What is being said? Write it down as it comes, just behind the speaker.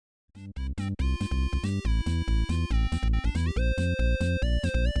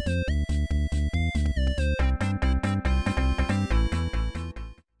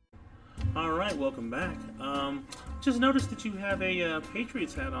right, welcome back. Just noticed that you have a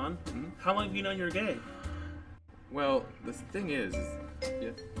Patriots hat on. How long have you known you're gay? Well, the thing is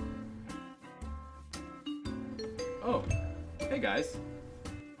yeah. Oh, hey guys.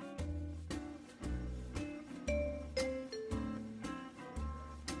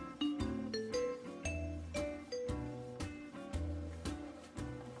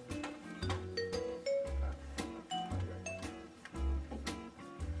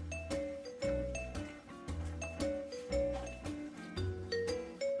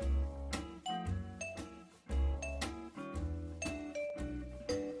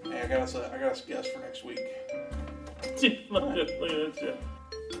 Hey, I got us a guest for next week. Look at that shit.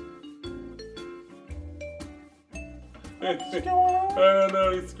 What's going on? I don't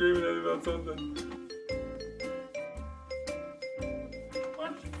know, he's screaming at me about something.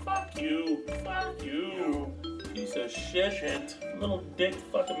 What? Fuck you. Fuck you. Piece of shit. Little dick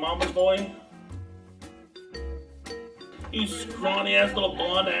fucking mama's boy. You scrawny ass little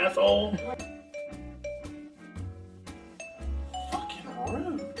blonde asshole. Fucking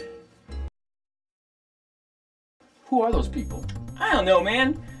rude. Who are those people? I don't know,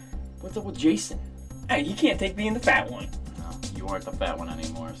 man. What's up with Jason? Hey, he can't take being the fat one. No, you aren't the fat one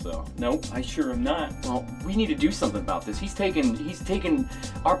anymore, so. Nope, I sure am not. Well, we need to do something about this. He's taken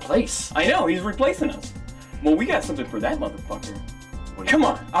our place. I know, he's replacing us. Well, we got something for that motherfucker. Come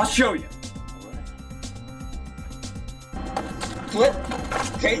on, I'll show you. Flip,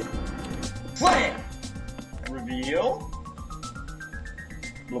 tape, slam. Reveal.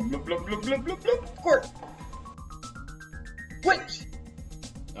 Blub, blub, blub, blub, blub, blub, blub. Squirt. Switch.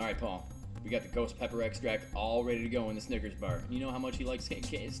 All right, Paul. We got the ghost pepper extract all ready to go in the Snickers bar. You know how much he likes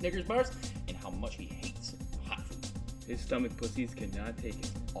Snickers bars and how much he hates hot food. His stomach pussies cannot take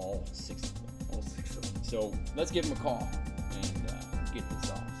it. All 6 of them. All 6 of them. So let's give him a call and get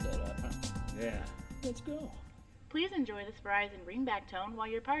this all set up. Huh? Yeah. Let's go. Please enjoy this Verizon ringback tone while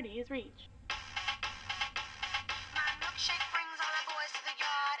your party is reached. My milkshake brings all the boys to the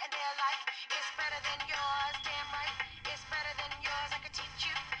yard, and they're like, it's better than yours, damn right, it's better than yours, I could teach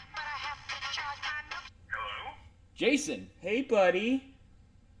you, but I have to charge my milk. Hello? Jason. Hey, buddy.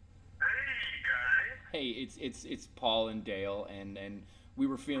 Hey, guys. Hey, it's Paul and Dale, and we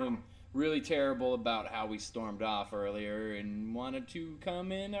were feeling really terrible about how we stormed off earlier and wanted to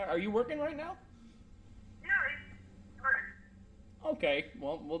come in. Are you working right now? Yeah, Okay,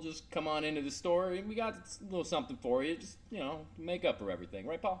 well, we'll just come on into the store and we got a little something for you, just, make up for everything.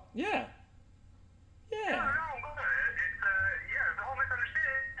 Right, Paul? Yeah. no, Yeah. it's a whole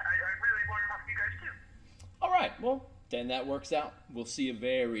misunderstanding. I really want to talk to you guys too. All right, well, then that works out. We'll see you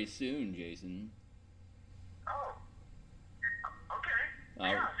very soon, Jason. Oh. Okay. All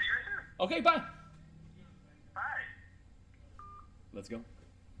Yeah, right. I'll see you guys soon. Okay, bye. Bye. Let's go.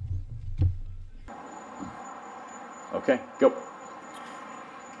 Okay, go.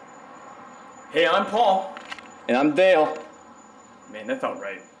 Hey, I'm Paul. And I'm Dale. Man, that felt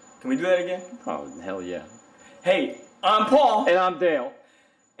right. Can we do that again? Oh, hell yeah. Hey, I'm Paul. And I'm Dale.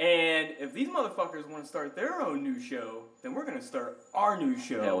 And if these motherfuckers want to start their own new show, then we're going to start our new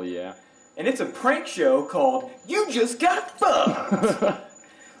show. Hell yeah. And it's a prank show called You Just Got Fucked.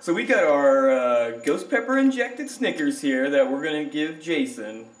 So we got our ghost pepper injected Snickers here that we're going to give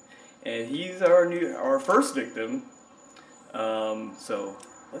Jason. And he's our first victim. So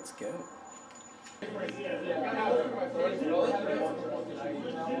let's go.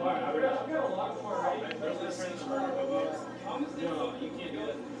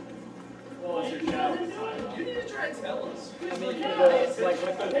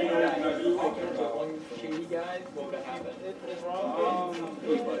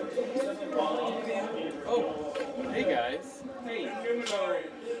 Oh, hey guys. Hey,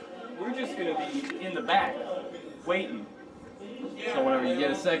 we're just going to be in the back waiting. So whenever you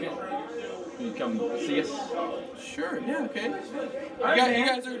get a second, you come see us. Sure, yeah, okay. All right, You man.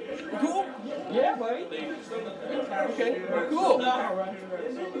 guys are cool? Yeah, buddy. Okay, cool.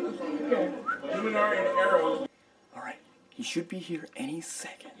 All right, he should be here any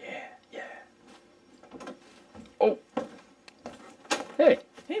second. Yeah. Oh. Hey.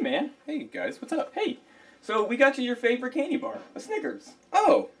 Hey, man. Hey, guys, what's up? Hey, so we got you your favorite candy bar, a Snickers.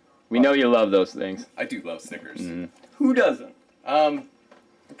 Oh, We know you love those things. I do love Snickers. Who doesn't? I'm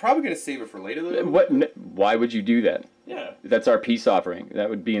probably going to save it for later, though. Why would you do that? Yeah. That's our peace offering. That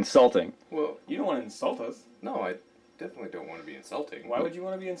would be insulting. Well, You don't want to insult us. no, I definitely don't want to be insulting. Why would you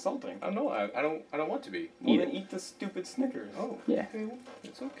want to be insulting? I don't know. I don't want to be. Well, Eat then it. eat the stupid Snickers. Oh, Yeah. okay, well,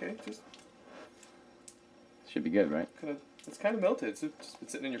 it's okay. Just Should be good, right? it's kind of melted. It's just been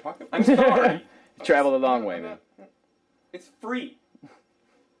sitting in your pocket. I'm sorry. Traveled a long way, man. It's free.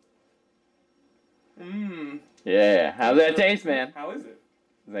 Mmm. Yeah. How's that taste, man? How is it?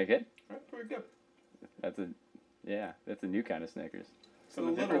 Is that good? Pretty good. That's a new kind of Snickers.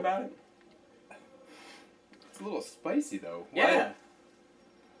 Something different about it? It's a little spicy though. Yeah.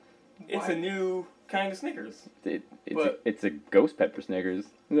 It's a new kind of Snickers. It's a ghost pepper Snickers.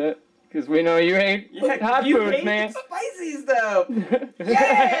 Is that? Because we know you hate hot you food, hate man. Spicy stuff.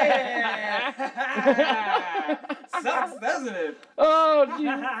 Yeah. Sucks, doesn't it? Oh,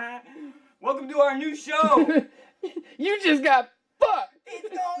 jeez. Welcome to our new show. You just got fucked. It's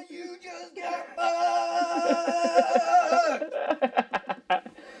called You Just Got Fucked.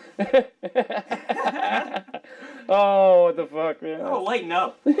 Oh, what the fuck, man? Oh, lighten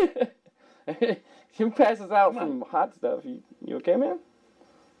up. You passes out from hot stuff. You okay, man?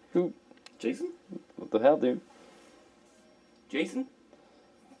 Who? Jason? What the hell, dude? Jason?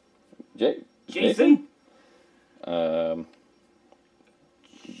 Jason?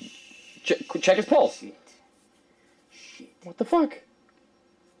 Check his pulse. Shit. What the fuck?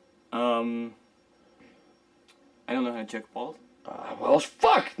 I don't know how to check a pulse. Well,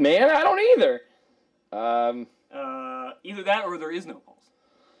 fuck, man. I don't either. Either that or there is no pulse.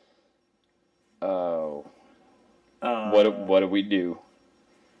 Oh. What do we do?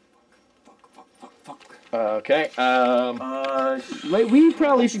 Fuck. Okay. We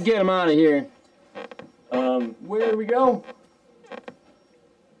probably should get him out of here. Where do we go?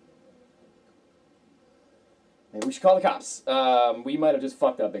 Maybe we should call the cops. We might have just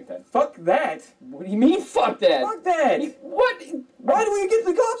fucked up big time. Fuck that. What do you mean, fuck that? Fuck that. What? Why do we get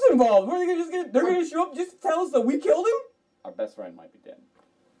the cops involved? What are they gonna just get? They're gonna show up just to tell us that we killed him? Our best friend might be dead.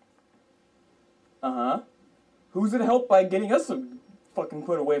 Who's gonna help by getting us fucking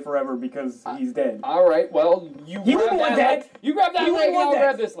put away forever because he's dead? All right. Well, He wouldn't want that. You grab that He leg, wouldn't and I'll want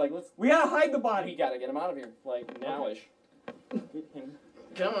grab that. this leg. We gotta hide the We body. gotta get him out of here, like nowish. Get him.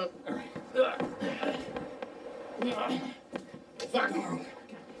 Come on. All right. Fuck.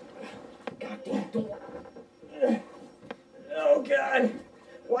 Goddamn door. Oh god.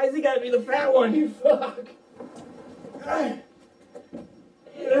 Why has he gotta be the fat one? You fuck.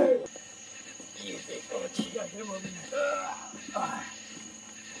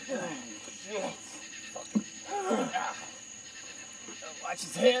 Watch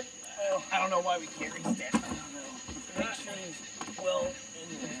his head. I don't know why we carry his dead. I don't know. Make sure he's well in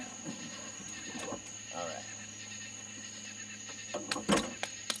there. All right.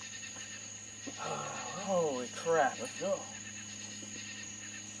 Holy crap, let's go.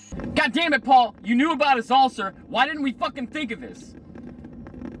 God damn it, Paul! You knew about his ulcer. Why didn't we fucking think of this?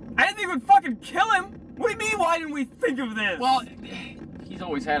 I didn't think we'd fucking kill him! What do you mean, why didn't we think of this? Well, he's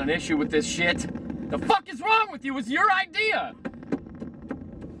always had an issue with this shit. The fuck is wrong with you? It was your idea!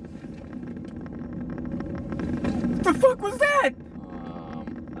 What the fuck was that?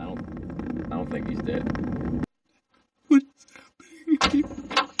 I don't think he's dead.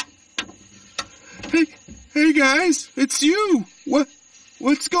 Hey guys, it's you.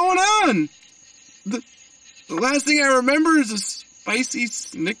 What's going on? The last thing I remember is a spicy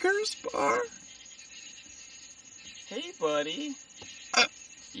Snickers bar. Hey, buddy.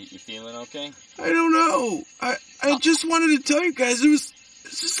 You feeling okay? I don't know. I just wanted to tell you guys it's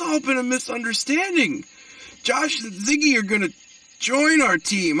just all been a misunderstanding. Josh and Ziggy are gonna join our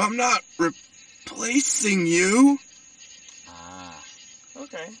team. I'm not replacing you.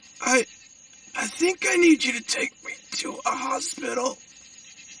 Okay. I think I need you to take me to a hospital.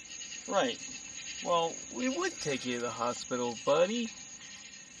 Right. Well, we would take you to the hospital, buddy.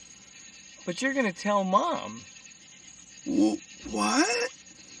 But you're gonna tell Mom. What?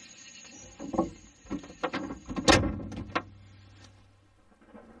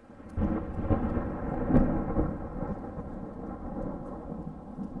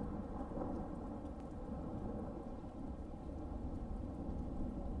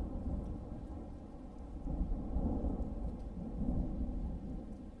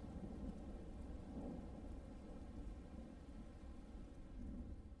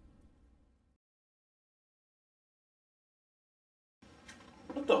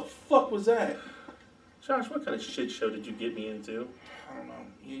 What the fuck was that? Josh, what kind of shit show did you get me into? I don't know.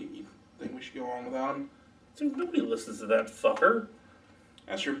 You think we should go on without him? Dude, nobody listens to that fucker.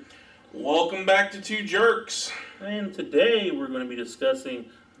 That's true. Welcome back to Two Jerks. And today we're going to be discussing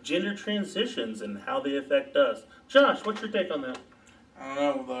gender transitions and how they affect us. Josh, what's your take on that? I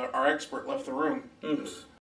don't know. Our expert left the room.